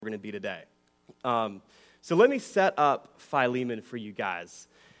we're going to be today. So let me set up Philemon for you guys.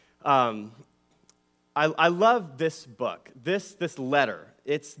 I love this book, this letter.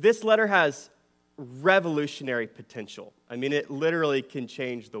 This letter has revolutionary potential. I mean, it literally can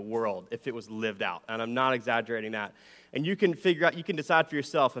change the world if it was lived out, and I'm not exaggerating that. And you can decide for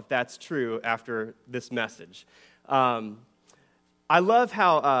yourself if that's true after this message. I love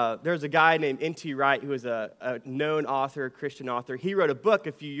how there's a guy named N.T. Wright who is a known author, Christian author. He wrote a book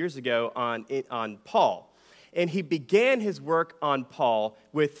a few years ago on Paul, and he began his work on Paul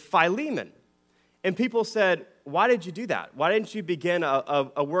with Philemon. And people said, why did you do that? Why didn't you begin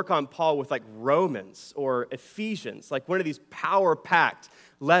a work on Paul with like Romans or Ephesians, like one of these power-packed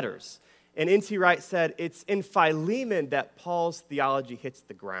letters? And N.T. Wright said, it's in Philemon that Paul's theology hits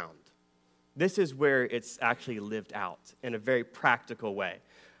the ground. This is where it's actually lived out in a very practical way.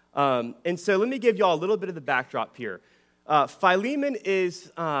 And so let me give you all a little bit of the backdrop here. Philemon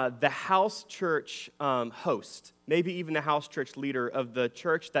is the house church host, maybe even the house church leader of the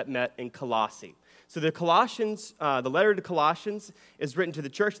church that met in Colossae. So the letter to Colossians is written to the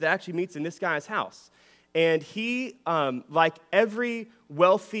church that actually meets in this guy's house. And he, like every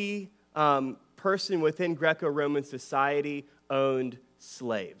wealthy person within Greco-Roman society, owned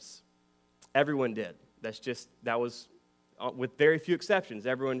slaves. Everyone did. That was, with very few exceptions,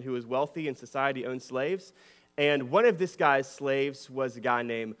 everyone who was wealthy in society owned slaves. And one of this guy's slaves was a guy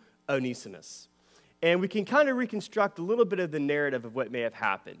named Onesimus. And we can kind of reconstruct a little bit of the narrative of what may have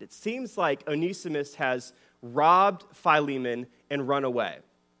happened. It seems like Onesimus has robbed Philemon and run away.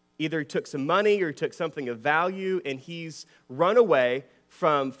 Either he took some money or he took something of value, and he's run away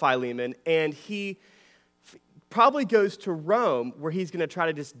from Philemon, and he probably goes to Rome, where he's going to try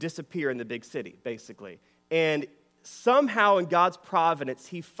to just disappear in the big city, basically. And somehow in God's providence,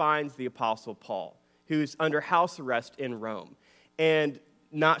 he finds the Apostle Paul, who's under house arrest in Rome. And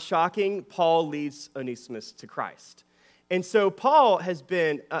not shocking, Paul leads Onesimus to Christ. And so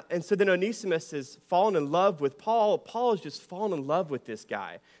then Onesimus has fallen in love with Paul. Paul has just fallen in love with this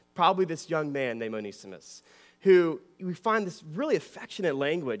guy, probably this young man named Onesimus, who we find this really affectionate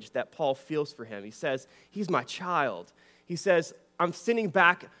language that Paul feels for him. He says, he's my child. He says, I'm sending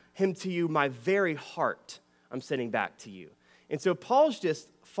back him to you, my very heart I'm sending back to you. And so Paul's just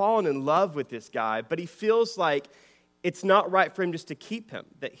fallen in love with this guy, but he feels like it's not right for him just to keep him,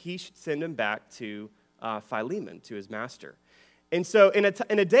 that he should send him back to Philemon, to his master. And so in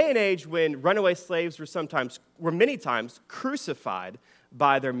a day and age when runaway slaves were many times crucified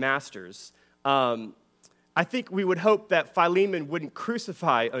by their masters, I think we would hope that Philemon wouldn't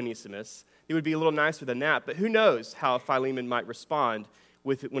crucify Onesimus. It would be a little nicer than that, but who knows how Philemon might respond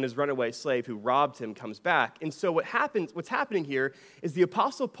when his runaway slave who robbed him comes back. And so what's happening here is the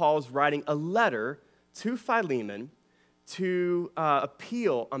Apostle Paul is writing a letter to Philemon to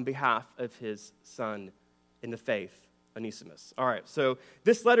appeal on behalf of his son in the faith, Onesimus. All right, so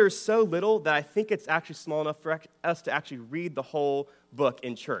this letter is so little that I think it's actually small enough for us to actually read the whole book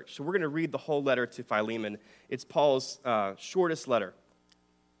in church. So we're going to read the whole letter to Philemon. It's Paul's shortest letter.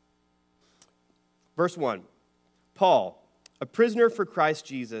 Verse 1, Paul, a prisoner for Christ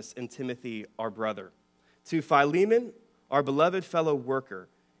Jesus, and Timothy, our brother. To Philemon, our beloved fellow worker,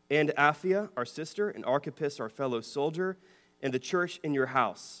 and Apphia, our sister, and Archippus, our fellow soldier, and the church in your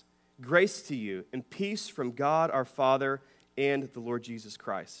house. Grace to you and peace from God our Father and the Lord Jesus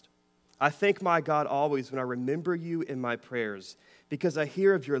Christ. I thank my God always when I remember you in my prayers, because I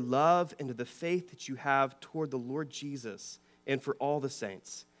hear of your love and of the faith that you have toward the Lord Jesus and for all the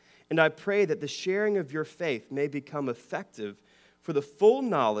saints. And I pray that the sharing of your faith may become effective for the full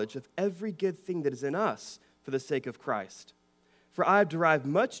knowledge of every good thing that is in us for the sake of Christ. For I have derived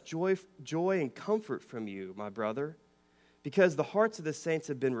much joy and comfort from you, my brother, because the hearts of the saints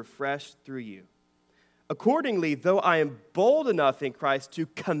have been refreshed through you. Accordingly, though I am bold enough in Christ to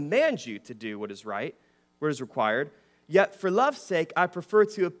command you to do what is right, what is required, yet for love's sake I prefer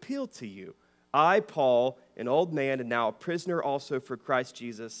to appeal to you. I, Paul, an old man and now a prisoner also for Christ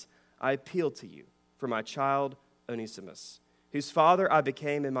Jesus, I appeal to you for my child Onesimus, whose father I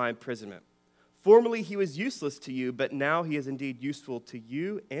became in my imprisonment. Formerly he was useless to you, but now he is indeed useful to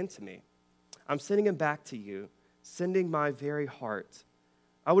you and to me. I'm sending him back to you, sending my very heart.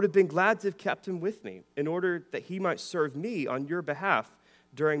 I would have been glad to have kept him with me in order that he might serve me on your behalf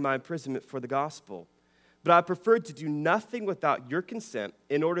during my imprisonment for the gospel. But I preferred to do nothing without your consent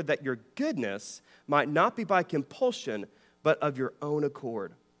in order that your goodness might not be by compulsion, but of your own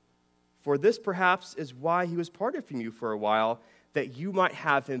accord. For this perhaps is why he was parted from you for a while, that you might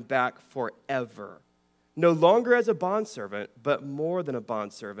have him back forever, no longer as a bondservant, but more than a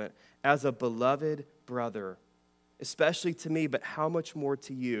bondservant, as a beloved brother, especially to me, but how much more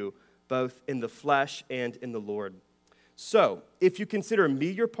to you, both in the flesh and in the Lord. So, if you consider me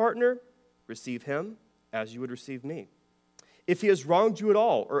your partner, receive him as you would receive me. If he has wronged you at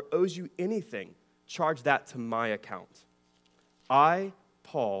all or owes you anything, charge that to my account. I,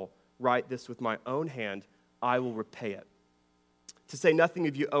 Paul, write this with my own hand. I will repay it. To say nothing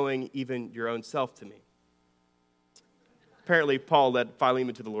of you owing even your own self to me. Apparently, Paul led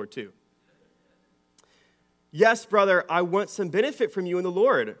Philemon to the Lord too. Yes, brother, I want some benefit from you in the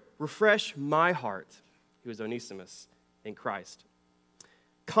Lord. Refresh my heart, who is Onesimus, in Christ.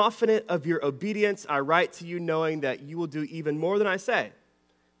 Confident of your obedience, I write to you knowing that you will do even more than I say.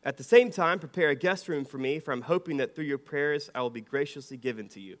 At the same time, prepare a guest room for me, for I'm hoping that through your prayers I will be graciously given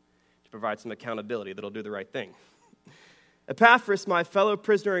to you to provide some accountability that'll do the right thing. Epaphras, my fellow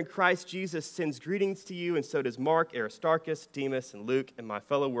prisoner in Christ Jesus, sends greetings to you, and so does Mark, Aristarchus, Demas, and Luke, and my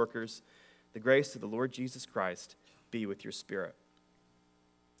fellow workers. The grace of the Lord Jesus Christ be with your spirit.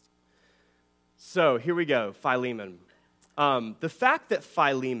 So here we go, Philemon. The fact that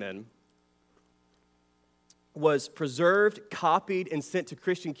Philemon was preserved, copied, and sent to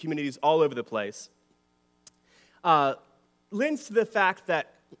Christian communities all over the place lends to the fact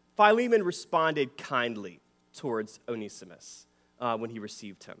that Philemon responded kindly towards Onesimus when he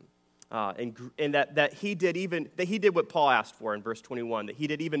received him. And that he did what Paul asked for in verse 21, that he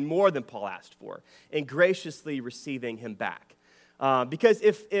did even more than Paul asked for in graciously receiving him back. Because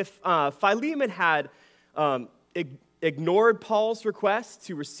if Philemon had ignored Paul's request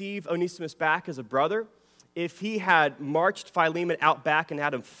to receive Onesimus back as a brother, if he had marched Philemon out back and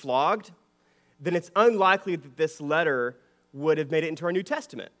had him flogged, then it's unlikely that this letter would have made it into our New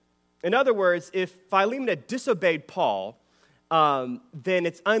Testament. In other words, if Philemon had disobeyed Paul, then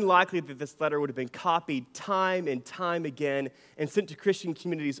it's unlikely that this letter would have been copied time and time again and sent to Christian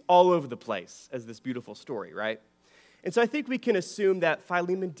communities all over the place as this beautiful story, right? And so I think we can assume that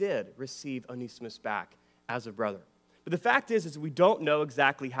Philemon did receive Onesimus back as a brother. But the fact is we don't know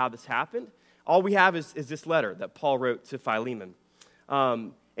exactly how this happened. All we have is this letter that Paul wrote to Philemon.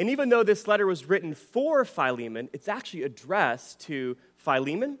 And even though this letter was written for Philemon, it's actually addressed to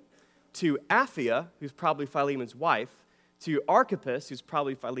Philemon, to Apphia, who's probably Philemon's wife, to Archippus, who's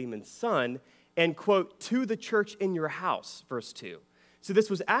probably Philemon's son, and, quote, to the church in your house, verse 2. So this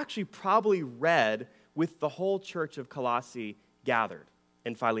was actually probably read with the whole church of Colossae gathered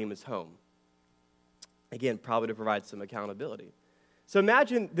in Philemon's home. Again, probably to provide some accountability. So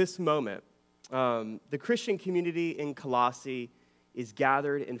imagine this moment. The Christian community in Colossae is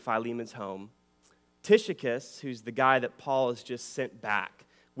gathered in Philemon's home. Tychicus, who's the guy that Paul has just sent back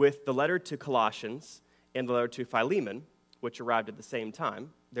with the letter to Colossians and the letter to Philemon, which arrived at the same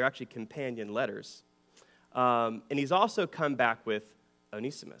time. They're actually companion letters. And he's also come back with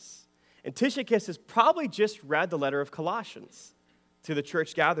Onesimus. And Tychicus has probably just read the letter of Colossians to the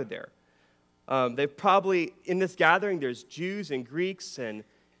church gathered there. They've probably, in this gathering, there's Jews and Greeks and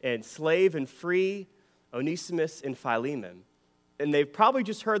slave and free, Onesimus and Philemon. And they've probably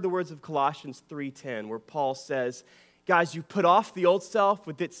just heard the words of Colossians 3:10, where Paul says, guys, you put off the old self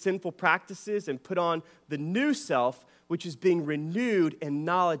with its sinful practices and put on the new self, which is being renewed in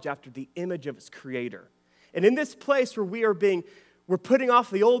knowledge after the image of its creator. And in this place where we're putting off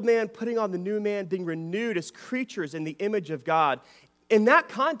the old man, putting on the new man, being renewed as creatures in the image of God. In that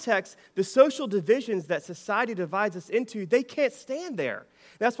context, the social divisions that society divides us into, they can't stand there.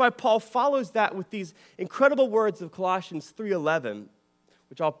 That's why Paul follows that with these incredible words of Colossians 3:11,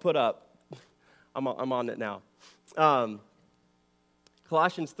 which I'll put up. I'm on it now.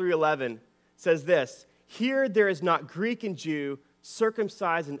 Colossians 3:11 says this, here there is not Greek and Jew,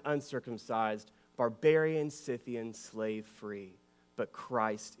 circumcised and uncircumcised, barbarian, Scythian, slave free, but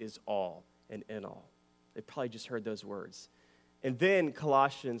Christ is all and in all. They probably just heard those words. And then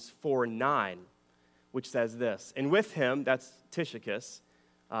Colossians 4:9, which says this, and with him, that's Tychicus,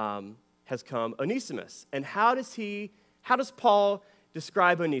 has come Onesimus. And how does Paul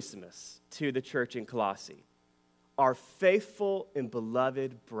describe Onesimus to the church in Colossae? Our faithful and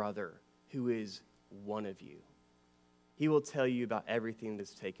beloved brother who is one of you. He will tell you about everything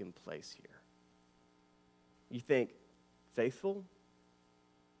that's taken place here. You think, faithful?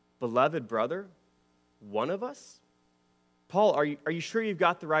 Beloved brother? One of us? Paul, are you sure you've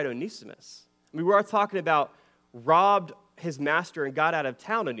got the right Onesimus? I mean, we are talking about robbed his master and got out of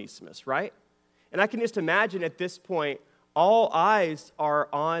town Onesimus, right? And I can just imagine at this point, all eyes are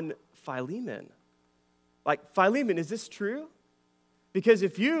on Philemon. Like, Philemon, is this true? Because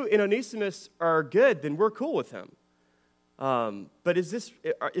if you and Onesimus are good, then we're cool with him. But is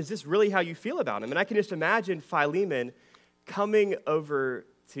this really how you feel about him? And I can just imagine Philemon coming over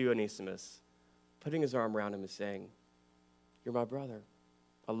to Onesimus, putting his arm around him and saying, you're my brother.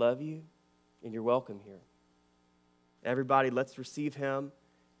 I love you, and you're welcome here. Everybody, let's receive him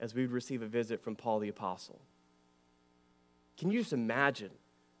as we would receive a visit from Paul the Apostle. Can you just imagine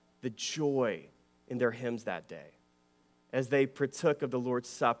the joy in their hymns that day as they partook of the Lord's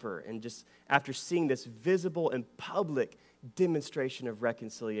Supper and just after seeing this visible and public demonstration of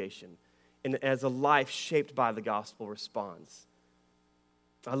reconciliation and as a life shaped by the gospel responds?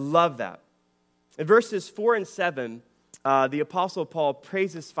 I love that. In verses 4 and 7, the Apostle Paul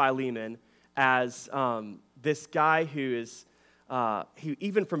praises Philemon as this guy who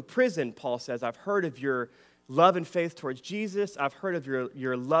even from prison, Paul says, I've heard of your love and faith towards Jesus. I've heard of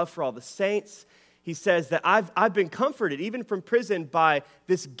your love for all the saints. He says that I've been comforted, even from prison, by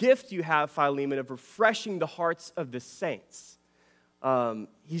this gift you have, Philemon, of refreshing the hearts of the saints.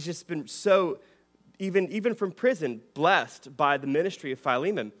 He's just been so, even from prison, blessed by the ministry of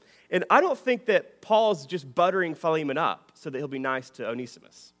Philemon. And I don't think that Paul's just buttering Philemon up so that he'll be nice to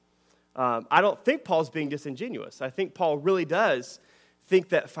Onesimus. I don't think Paul's being disingenuous. I think Paul really does think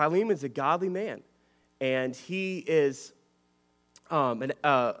that Philemon's a godly man, and he is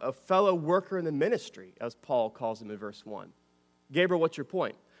a fellow worker in the ministry, as Paul calls him in verse 1. Gabriel, what's your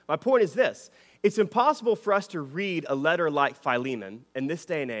point? My point is this. It's impossible for us to read a letter like Philemon in this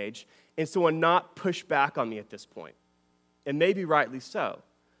day and age and someone not push back on me at this point, and maybe rightly so.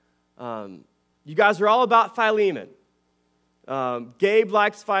 You guys are all about Philemon. Gabe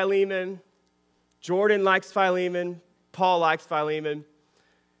likes Philemon. Jordan likes Philemon. Paul likes Philemon.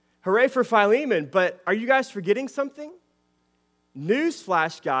 Hooray for Philemon, but are you guys forgetting something?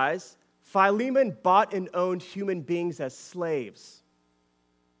 Newsflash, guys, Philemon bought and owned human beings as slaves.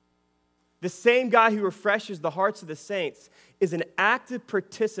 The same guy who refreshes the hearts of the saints is an active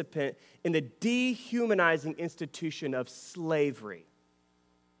participant in the dehumanizing institution of slavery.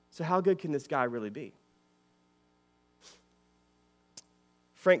 So how good can this guy really be?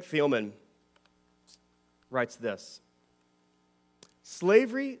 Frank Philemon writes this: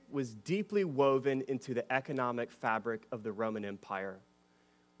 slavery was deeply woven into the economic fabric of the Roman Empire.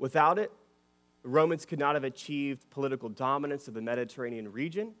 Without it, the Romans could not have achieved political dominance of the Mediterranean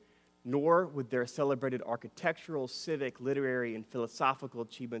region, nor would their celebrated architectural, civic, literary, and philosophical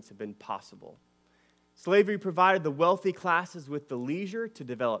achievements have been possible. Slavery provided the wealthy classes with the leisure to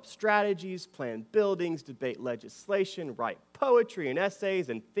develop strategies, plan buildings, debate legislation, write poetry and essays,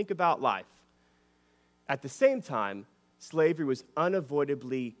 and think about life. At the same time, slavery was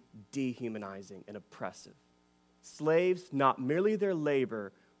unavoidably dehumanizing and oppressive. Slaves, not merely their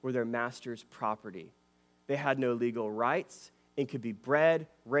labor, were their master's property. They had no legal rights and could be bred,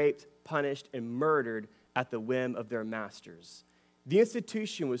 raped, punished, and murdered at the whim of their masters. The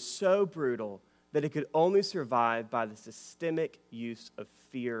institution was so brutal that it could only survive by the systemic use of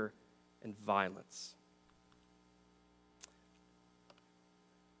fear and violence.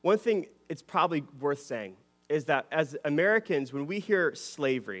 One thing it's probably worth saying is that as Americans, when we hear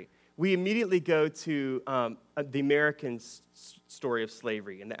slavery, we immediately go to the American story of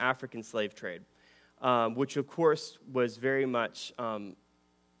slavery and the African slave trade, which of course was very much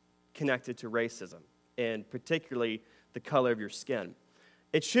connected to racism, and particularly the color of your skin.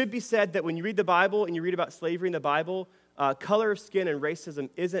 It should be said that when you read the Bible and you read about slavery in the Bible, color of skin and racism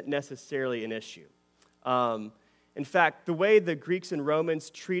isn't necessarily an issue. In fact, the way the Greeks and Romans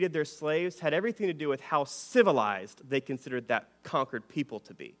treated their slaves had everything to do with how civilized they considered that conquered people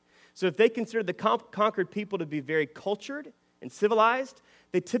to be. So if they considered the conquered people to be very cultured and civilized,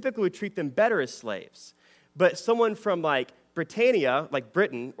 they typically would treat them better as slaves. But someone from like Britannia, like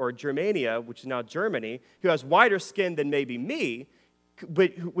Britain, or Germania, which is now Germany, who has whiter skin than maybe me,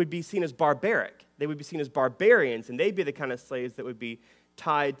 would be seen as barbaric. They would be seen as barbarians, and they'd be the kind of slaves that would be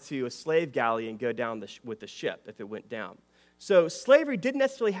tied to a slave galley and go down with the ship if it went down. So slavery didn't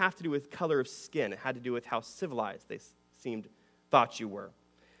necessarily have to do with color of skin. It had to do with how civilized they thought you were.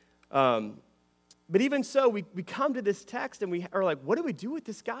 But even so, we come to this text and we are like, what do we do with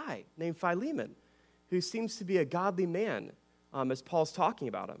this guy named Philemon, who seems to be a godly man, as Paul's talking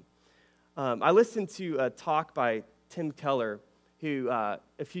about him? I listened to a talk by Tim Keller, who a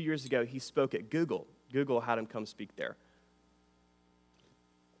few years ago, he spoke at Google. Google had him come speak there.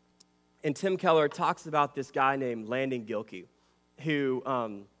 And Tim Keller talks about this guy named Landon Gilkey, who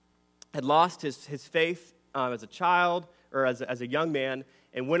had lost his faith as a child or as a young man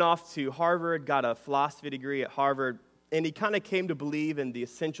and went off to Harvard, got a philosophy degree at Harvard, and he kind of came to believe in the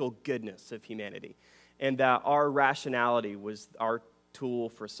essential goodness of humanity and that our rationality was our tool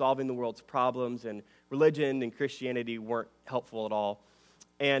for solving the world's problems, and religion and Christianity weren't helpful at all.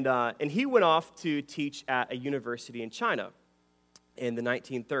 And he went off to teach at a university in China in the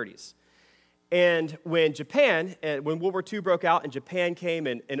 1930s. And when World War II broke out and Japan came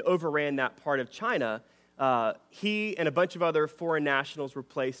and overran that part of China, he and a bunch of other foreign nationals were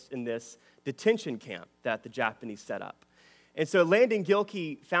placed in this detention camp that the Japanese set up. And so Landon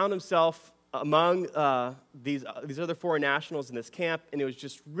Gilkey found himself among these other foreign nationals in this camp, and it was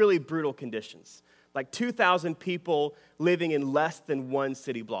just really brutal conditions. Like 2,000 people living in less than one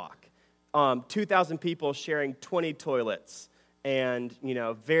city block. 2,000 people sharing 20 toilets and,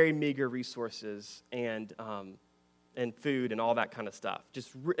 very meager resources and food and all that kind of stuff.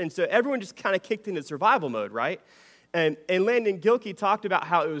 And so everyone just kind of kicked into survival mode, right? And Landon Gilkey talked about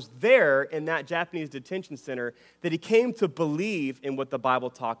how it was there in that Japanese detention center that he came to believe in what the Bible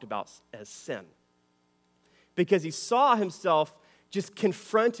talked about as sin. Because he saw himself just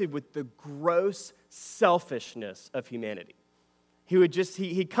confronted with the gross selfishness of humanity.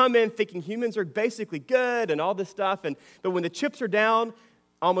 He'd come in thinking humans are basically good and all this stuff, but when the chips are down,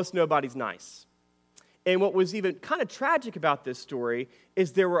 almost nobody's nice. And what was even kind of tragic about this story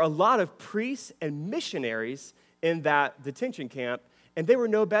is there were a lot of priests and missionaries in that detention camp, and they were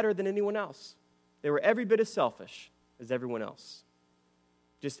no better than anyone else. They were every bit as selfish as everyone else.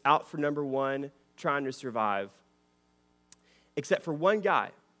 Just out for number one, trying to survive. Except for one guy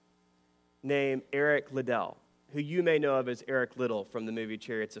named Eric Liddell, who you may know of as Eric Liddell from the movie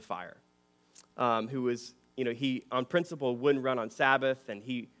Chariots of Fire, who was, he on principle wouldn't run on Sabbath, and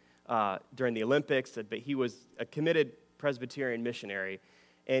he, during the Olympics, but he was a committed Presbyterian missionary.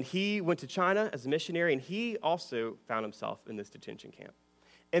 And he went to China as a missionary, and he also found himself in this detention camp.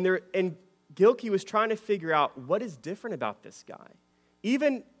 And Gilkey was trying to figure out what is different about this guy,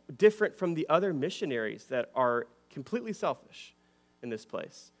 even different from the other missionaries that are completely selfish in this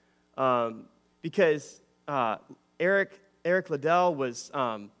place. Because Eric Liddell was,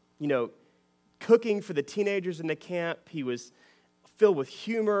 cooking for the teenagers in the camp. He was filled with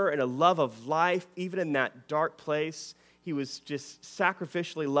humor and a love of life, even in that dark place. He was just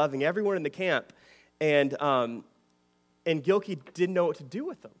sacrificially loving everyone in the camp, and Gilkey didn't know what to do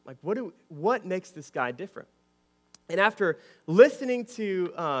with them. Like, what makes this guy different? And after listening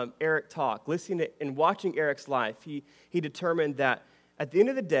to Eric talk, listening to, and watching Eric's life, he determined that at the end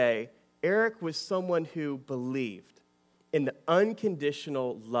of the day, Eric was someone who believed in the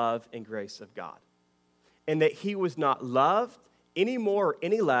unconditional love and grace of God, and that he was not loved any more or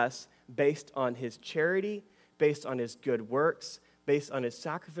any less based on his charity, based on his good works, based on his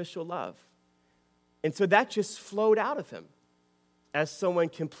sacrificial love. And so that just flowed out of him as someone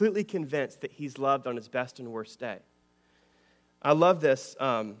completely convinced that he's loved on his best and worst day. I love this.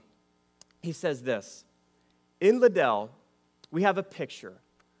 He says this, in Liddell, we have a picture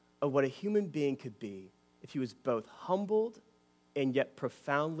of what a human being could be if he was both humbled and yet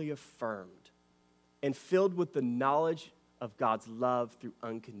profoundly affirmed and filled with the knowledge of God's love through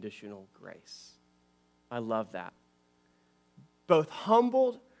unconditional grace. I love that. Both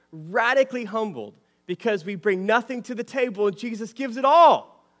humbled, radically humbled, because we bring nothing to the table and Jesus gives it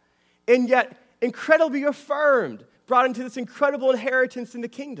all. And yet incredibly affirmed, brought into this incredible inheritance in the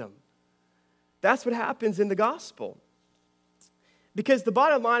kingdom. That's what happens in the gospel. Because the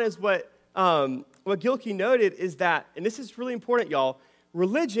bottom line is what Gilkey noted is that, and this is really important, y'all,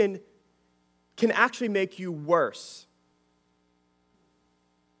 religion can actually make you worse,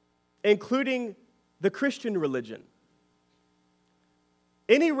 including the Christian religion.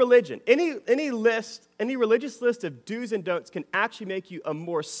 Any religion, any religious list of do's and don'ts can actually make you a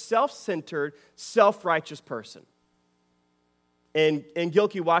more self-centered, self-righteous person. And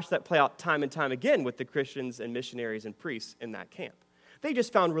Gilkey watched that play out time and time again with the Christians and missionaries and priests in that camp. They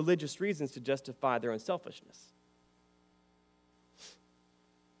just found religious reasons to justify their own selfishness.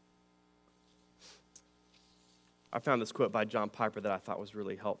 I found this quote by John Piper that I thought was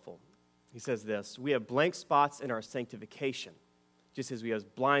really helpful. He says this, "We have blank spots in our sanctification, just as we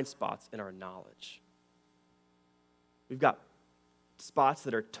have blind spots in our knowledge." We've got spots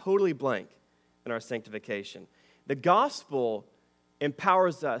that are totally blank in our sanctification. The gospel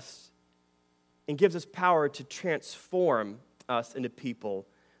empowers us and gives us power to transform us into people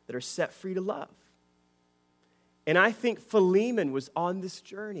that are set free to love. And I think Philemon was on this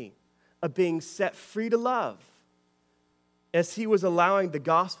journey of being set free to love as he was allowing the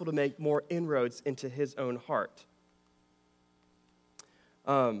gospel to make more inroads into his own heart.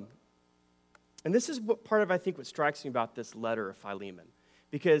 And this is what part of, I think, what strikes me about this letter of Philemon.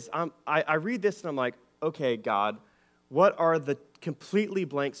 Because I read this and I'm like, okay, God, what are the completely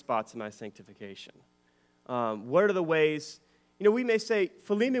blank spots in my sanctification? What are the ways, we may say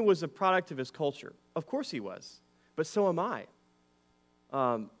Philemon was a product of his culture. Of course he was, but so am I.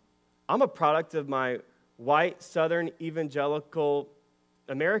 I'm a product of my white, Southern, evangelical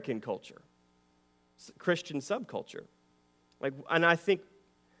American culture. Christian subculture. And I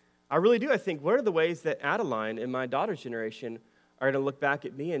really do. I think, what are the ways that Adeline and my daughter's generation are going to look back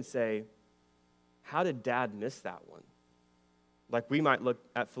at me and say, how did Dad miss that one? Like we might look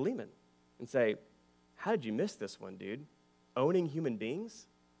at Philemon and say, how did you miss this one, dude? Owning human beings?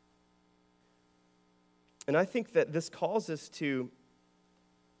 And I think that this calls us to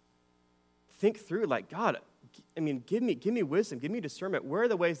think through, like, God, give me wisdom, give me discernment. Where are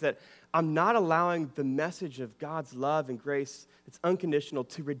the ways that I'm not allowing the message of God's love and grace that's unconditional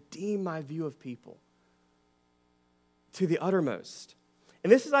to redeem my view of people to the uttermost?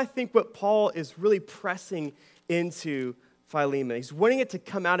 And this is, I think, what Paul is really pressing into Philemon. He's wanting it to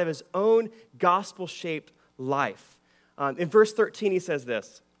come out of his own gospel-shaped life. In verse 13, he says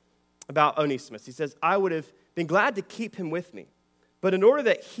this about Onesimus. He says, I would have been glad to keep him with me, but in order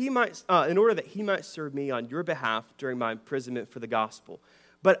that he might serve me on your behalf during my imprisonment for the gospel.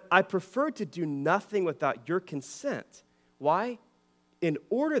 But I preferred to do nothing without your consent. Why? In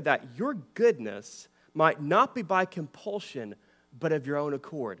order that your goodness might not be by compulsion, but of your own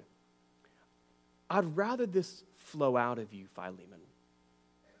accord. I'd rather this flow out of you, Philemon.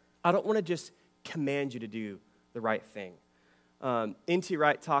 I don't want to just command you to do the right thing. N.T.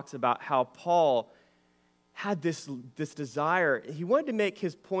 Wright talks about how Paul had this desire. He wanted to make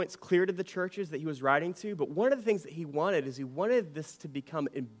his points clear to the churches that he was writing to, but one of the things that he wanted is he wanted this to become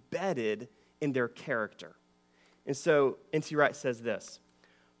embedded in their character. And so N.T. Wright says this,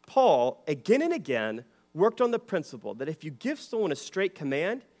 Paul, again and again, worked on the principle that if you give someone a straight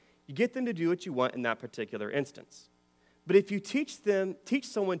command, you get them to do what you want in that particular instance. But if you teach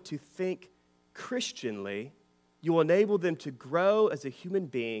someone to think Christianly, you will enable them to grow as a human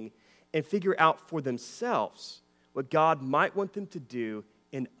being and figure out for themselves what God might want them to do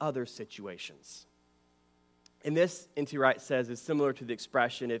in other situations. And this, N.T. Wright says, is similar to the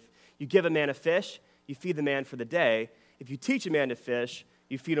expression, if you give a man a fish, you feed the man for the day. If you teach a man to fish,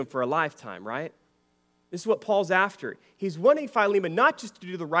 you feed him for a lifetime, right? This is what Paul's after. He's wanting Philemon not just to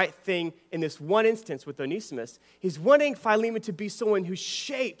do the right thing in this one instance with Onesimus. He's wanting Philemon to be someone who's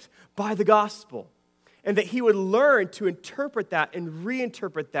shaped by the gospel, and that he would learn to interpret that and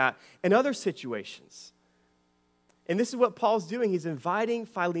reinterpret that in other situations. And this is what Paul's doing. He's inviting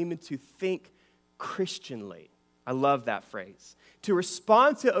Philemon to think Christianly. I love that phrase. To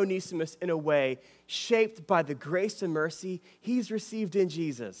respond to Onesimus in a way shaped by the grace and mercy he's received in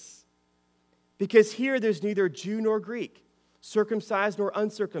Jesus. Because here there's neither Jew nor Greek, circumcised nor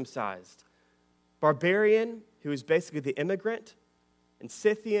uncircumcised, barbarian, who is basically the immigrant, and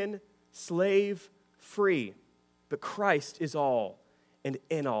Scythian, slave, free. But Christ is all and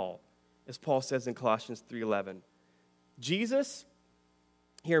in all, as Paul says in Colossians 3:11. Jesus,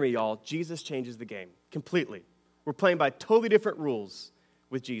 hear me, y'all, Jesus changes the game completely. We're playing by totally different rules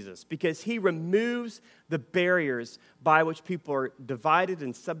with Jesus because he removes the barriers by which people are divided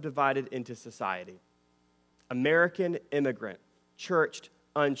and subdivided into society. American, immigrant, churched,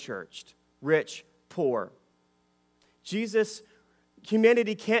 unchurched, rich, poor.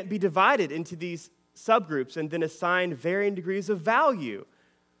 Humanity can't be divided into these subgroups and then assigned varying degrees of value.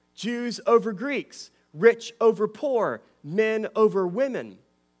 Jews over Greeks, rich over poor, men over women.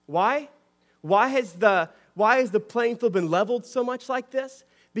 Why? Why has the playing field been leveled so much like this?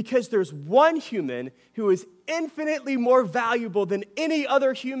 Because there's one human who is infinitely more valuable than any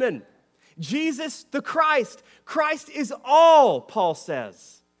other human. Jesus the Christ. Christ is all, Paul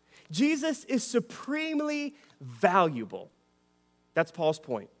says. Jesus is supremely valuable. That's Paul's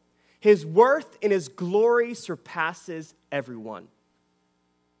point. His worth and his glory surpasses everyone.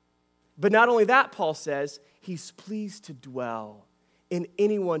 But not only that, Paul says, he's pleased to dwell in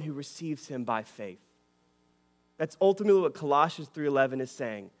anyone who receives him by faith. That's ultimately what Colossians 3:11 is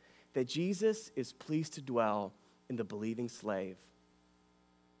saying, that Jesus is pleased to dwell in the believing slave.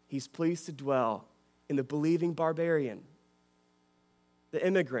 He's pleased to dwell in the believing barbarian, the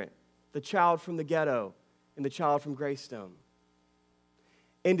immigrant, the child from the ghetto, and the child from Greystone.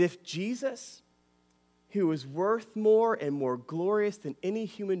 And if Jesus, who is worth more and more glorious than any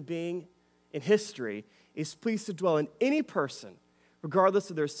human being in history, is pleased to dwell in any person,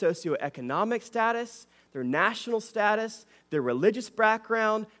 regardless of their socioeconomic status, their national status, their religious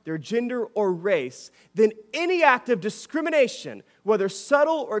background, their gender or race, then any act of discrimination, whether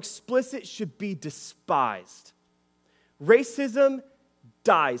subtle or explicit, should be despised. Racism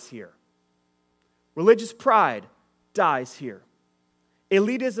dies here. Religious pride dies here.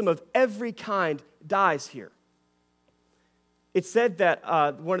 Elitism of every kind dies here. It's said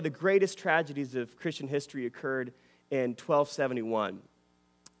that one of the greatest tragedies of Christian history occurred in 1271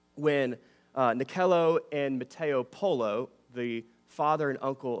 when Niccolò and Matteo Polo, the father and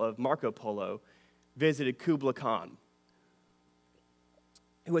uncle of Marco Polo, visited Kublai Khan,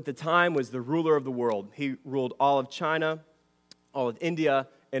 who at the time was the ruler of the world. He ruled all of China, all of India,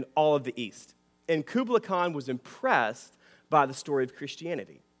 and all of the East. And Kublai Khan was impressed by the story of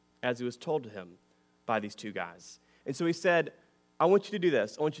Christianity, as it was told to him by these two guys. And so he said, I want you to do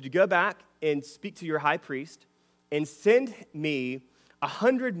this. I want you to go back and speak to your high priest and send me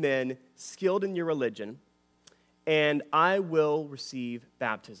 100 men skilled in your religion, and I will receive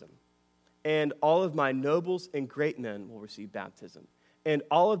baptism. And all of my nobles and great men will receive baptism. And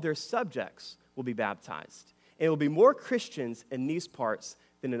all of their subjects will be baptized. And it will be more Christians in these parts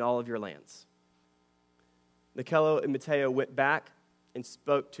than in all of your lands. Nicolo and Matteo went back and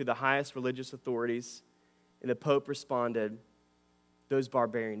spoke to the highest religious authorities, and the Pope responded, those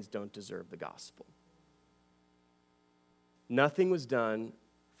barbarians don't deserve the gospel. Nothing was done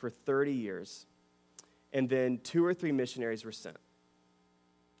for 30 years, and then 2 or 3 missionaries were sent.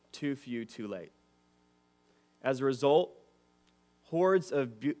 Too few, too late. As a result, hordes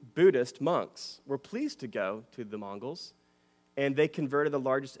of Buddhist monks were pleased to go to the Mongols, and they converted the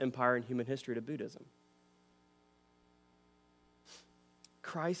largest empire in human history to Buddhism.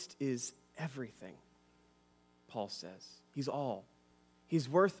 Christ is everything, Paul says. He's all. He's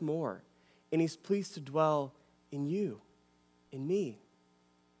worth more, and he's pleased to dwell in you, in me,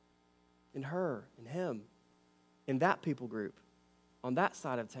 in her, in him, in that people group, on that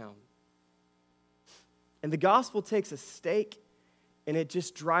side of town. And the gospel takes a stake and it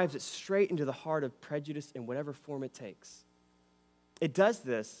just drives it straight into the heart of prejudice in whatever form it takes. It does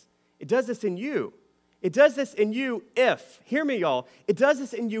this. It does this in you. It does this in you if, hear me y'all, it does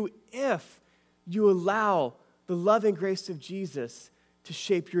this in you if you allow the love and grace of Jesus to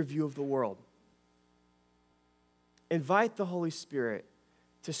shape your view of the world. Invite the Holy Spirit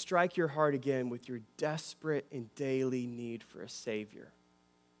to strike your heart again with your desperate and daily need for a Savior.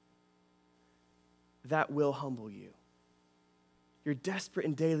 That will humble you. Your desperate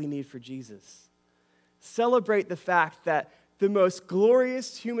and daily need for Jesus. Celebrate the fact that the most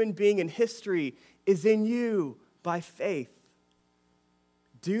glorious human being in history is in you by faith.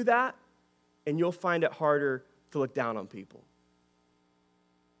 Do that, and you'll find it harder to look down on people.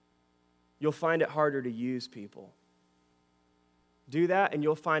 You'll find it harder to use people. Do that, and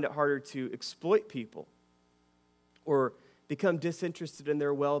you'll find it harder to exploit people or become disinterested in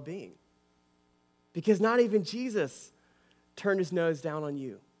their well-being. Because not even Jesus turned his nose down on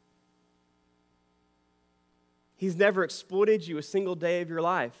you. He's never exploited you a single day of your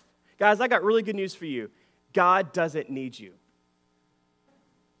life. Guys, I got really good news for you. God doesn't need you.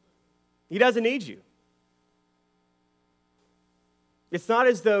 He doesn't need you. It's not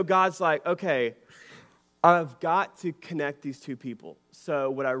as though God's like, okay, I've got to connect these two people.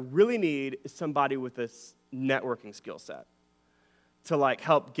 So what I really need is somebody with a networking skill set to like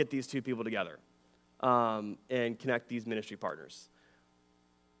help get these two people together and connect these ministry partners.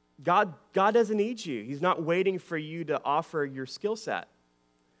 God doesn't need you. He's not waiting for you to offer your skill set.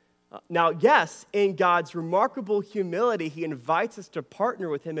 Now, yes, in God's remarkable humility, he invites us to partner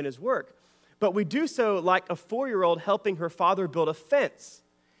with him in his work. But we do so like a 4-year-old helping her father build a fence,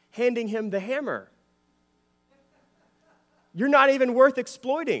 handing him the hammer. You're not even worth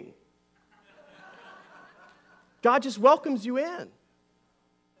exploiting. God just welcomes you in.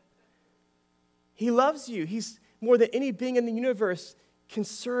 He loves you. He's more than any being in the universe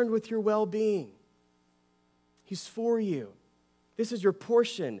concerned with your well-being. He's for you. This is your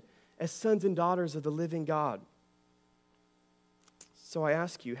portion as sons and daughters of the living God. So I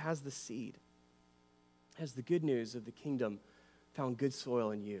ask you, has the seed, has the good news of the kingdom found good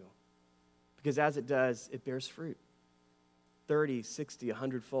soil in you? Because as it does, it bears fruit. 30, 60,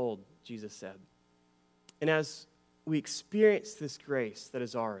 100-fold, Jesus said. And as we experience this grace that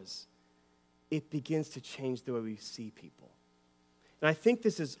is ours, it begins to change the way we see people. And I think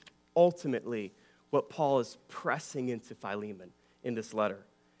this is ultimately what Paul is pressing into Philemon in this letter.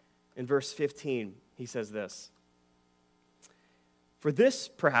 In verse 15, he says this, "For this,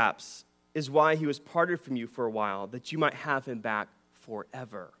 perhaps, is why he was parted from you for a while, that you might have him back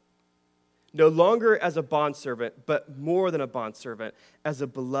forever. No longer as a bondservant, but more than a bondservant, as a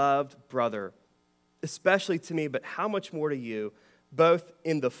beloved brother, especially to me, but how much more to you, both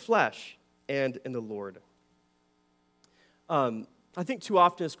in the flesh and in the Lord." I think too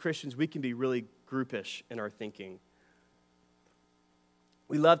often as Christians, we can be really groupish in our thinking.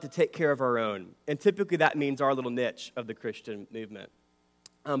 We love to take care of our own, and typically that means our little niche of the Christian movement.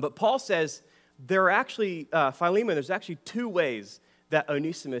 But Paul says there are actually, Philemon, there's actually 2 ways that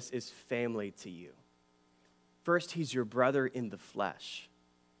Onesimus is family to you. First, he's your brother in the flesh,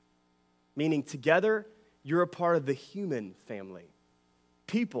 meaning together you're a part of the human family.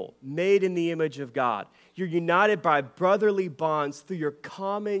 people made in the image of God. You're united by brotherly bonds through your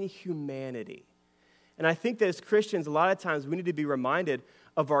common humanity. And I think that as Christians, a lot of times we need to be reminded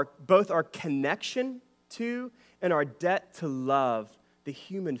of both our connection to and our debt to love the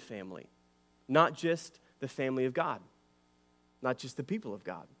human family, not just the family of God, not just the people of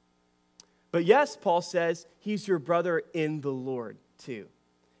God. But yes, Paul says he's your brother in the Lord too,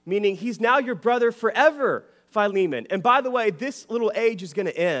 meaning he's now your brother forever, Philemon. And by the way, this little age is going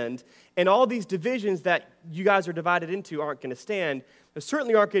to end, and all these divisions that you guys are divided into aren't going to stand. There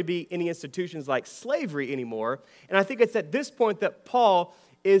certainly aren't going to be any institutions like slavery anymore. And I think it's at this point that Paul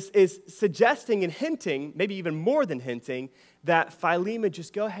is suggesting and hinting, maybe even more than hinting, that Philemon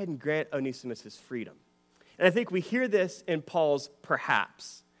just go ahead and grant Onesimus his freedom. And I think we hear this in Paul's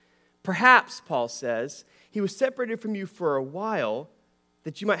perhaps. Perhaps, Paul says, he was separated from you for a while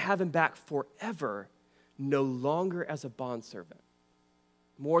that you might have him back forever, no longer as a bondservant.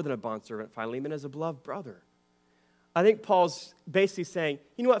 More than a bondservant, Philemon, as a beloved brother. I think Paul's basically saying,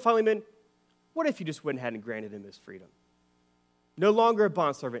 you know what, Philemon, what if you just went ahead and granted him his freedom? No longer a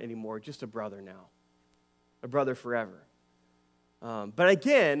bondservant anymore, just a brother now. A brother forever. But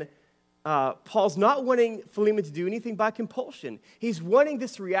again, Paul's not wanting Philemon to do anything by compulsion. He's wanting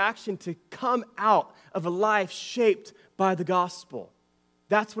this reaction to come out of a life shaped by the gospel.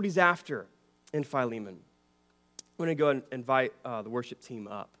 That's what he's after in Philemon. I'm going to go and invite the worship team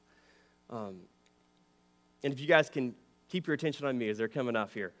up. And if you guys can keep your attention on me as they're coming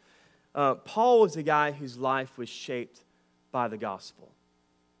up here. Paul was a guy whose life was shaped by the gospel.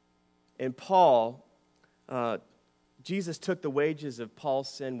 And Paul, Jesus took the wages of Paul's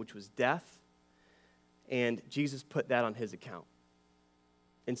sin, which was death, and Jesus put that on his account.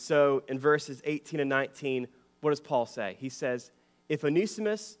 And so in verses 18 and 19, what does Paul say? He says, if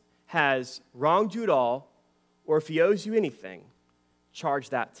Onesimus has wronged you at all, or if he owes you anything, charge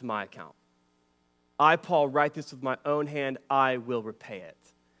that to my account. I, Paul, write this with my own hand, I will repay it.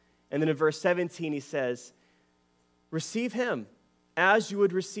 And then in verse 17, he says, receive him as you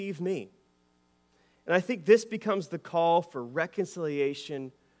would receive me. And I think this becomes the call for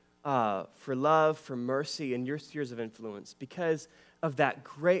reconciliation, for love, for mercy in your spheres of influence because of that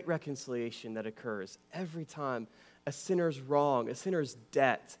great reconciliation that occurs every time a sinner's wrong, a sinner's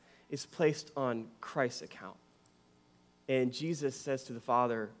debt is placed on Christ's account. And Jesus says to the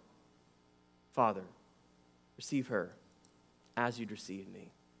Father, Father, receive her as you'd receive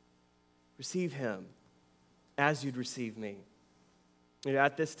me. Receive him as you'd receive me. You know,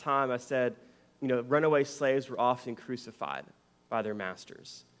 at this time, I said, runaway slaves were often crucified by their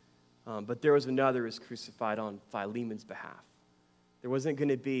masters. But there was another who was crucified on Philemon's behalf. There wasn't going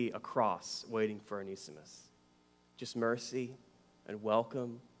to be a cross waiting for Onesimus. Just mercy and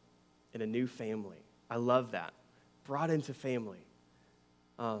welcome and a new family. I love that. Brought into family.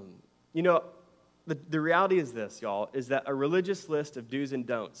 The reality is this, y'all, is that a religious list of do's and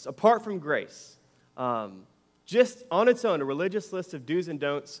don'ts, apart from grace, just on its own, a religious list of do's and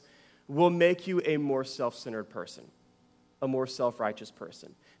don'ts will make you a more self-centered person, a more self-righteous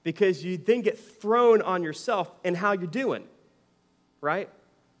person, because you then get thrown on yourself and how you're doing, right?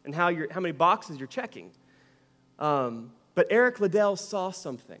 And how many boxes you're checking. But Eric Liddell saw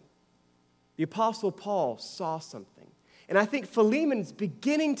something. The Apostle Paul saw something. And I think Philemon's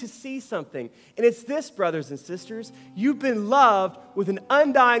beginning to see something. And it's this, brothers and sisters. You've been loved with an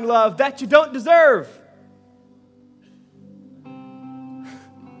undying love that you don't deserve.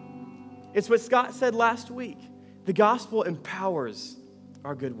 It's what Scott said last week. The gospel empowers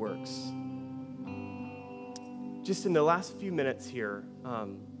our good works. Just in the last few minutes here, we're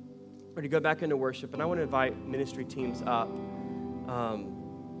going to go back into worship, and I want to invite ministry teams up.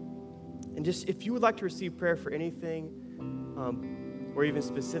 And just, if you would like to receive prayer for anything, or even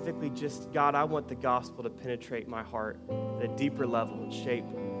specifically just, God, I want the gospel to penetrate my heart at a deeper level and shape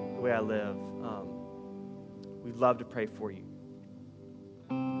the way I live, we'd love to pray for you.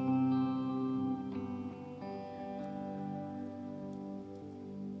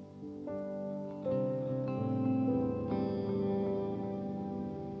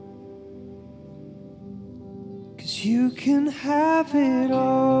 You can have it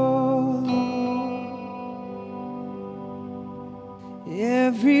all,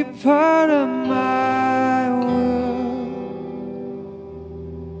 every part of my world.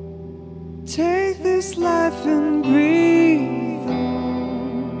 Take this life and breathe on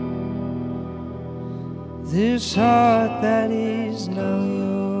this heart that is now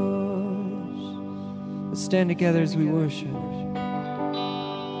yours. Let's stand together as we worship.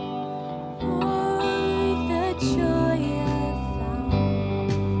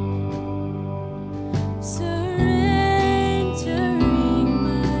 Surrendering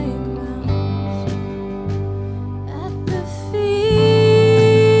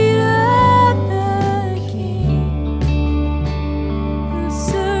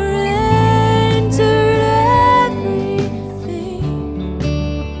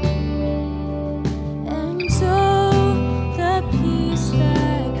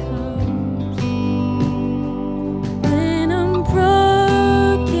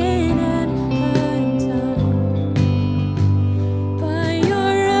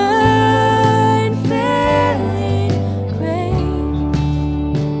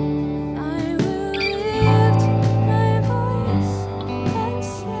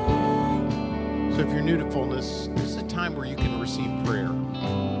time where you can receive prayer.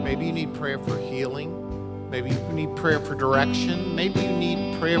 Maybe you need prayer for healing. Maybe you need prayer for direction. Maybe you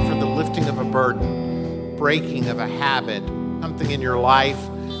need prayer for the lifting of a burden, breaking of a habit, something in your life.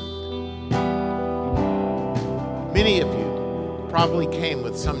 Many of you probably came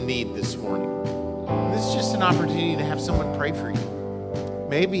with some need this morning. This is just an opportunity to have someone pray for you.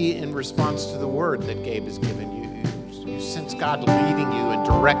 Maybe in response to the word that Gabe has given you, you sense God leading you and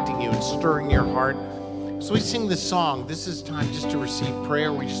directing you and stirring your heart. So we sing this song. This is time just to receive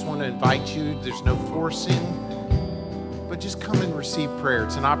prayer. We just want to invite you. There's no forcing, but just come and receive prayer.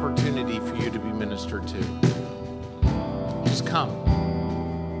 It's an opportunity for you to be ministered to. Just come.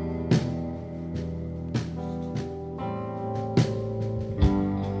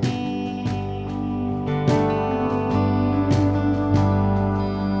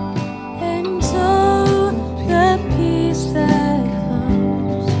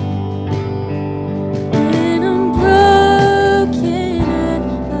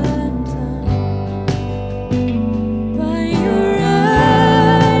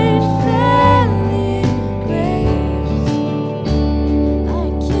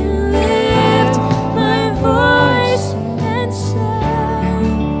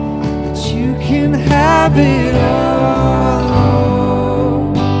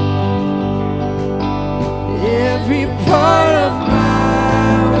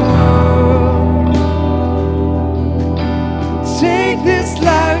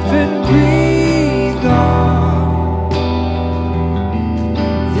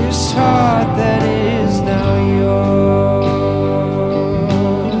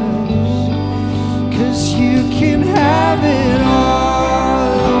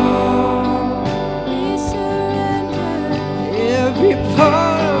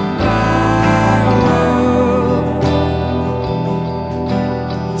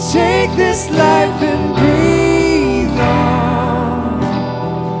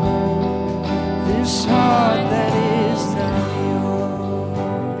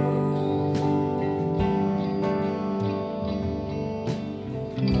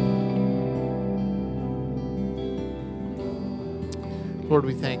 Lord,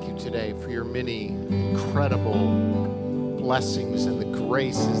 we thank you today for your many incredible blessings and the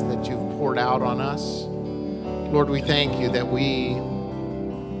graces that you've poured out on us. Lord, we thank you that we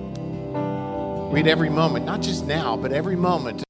read every moment, not just now, but every moment.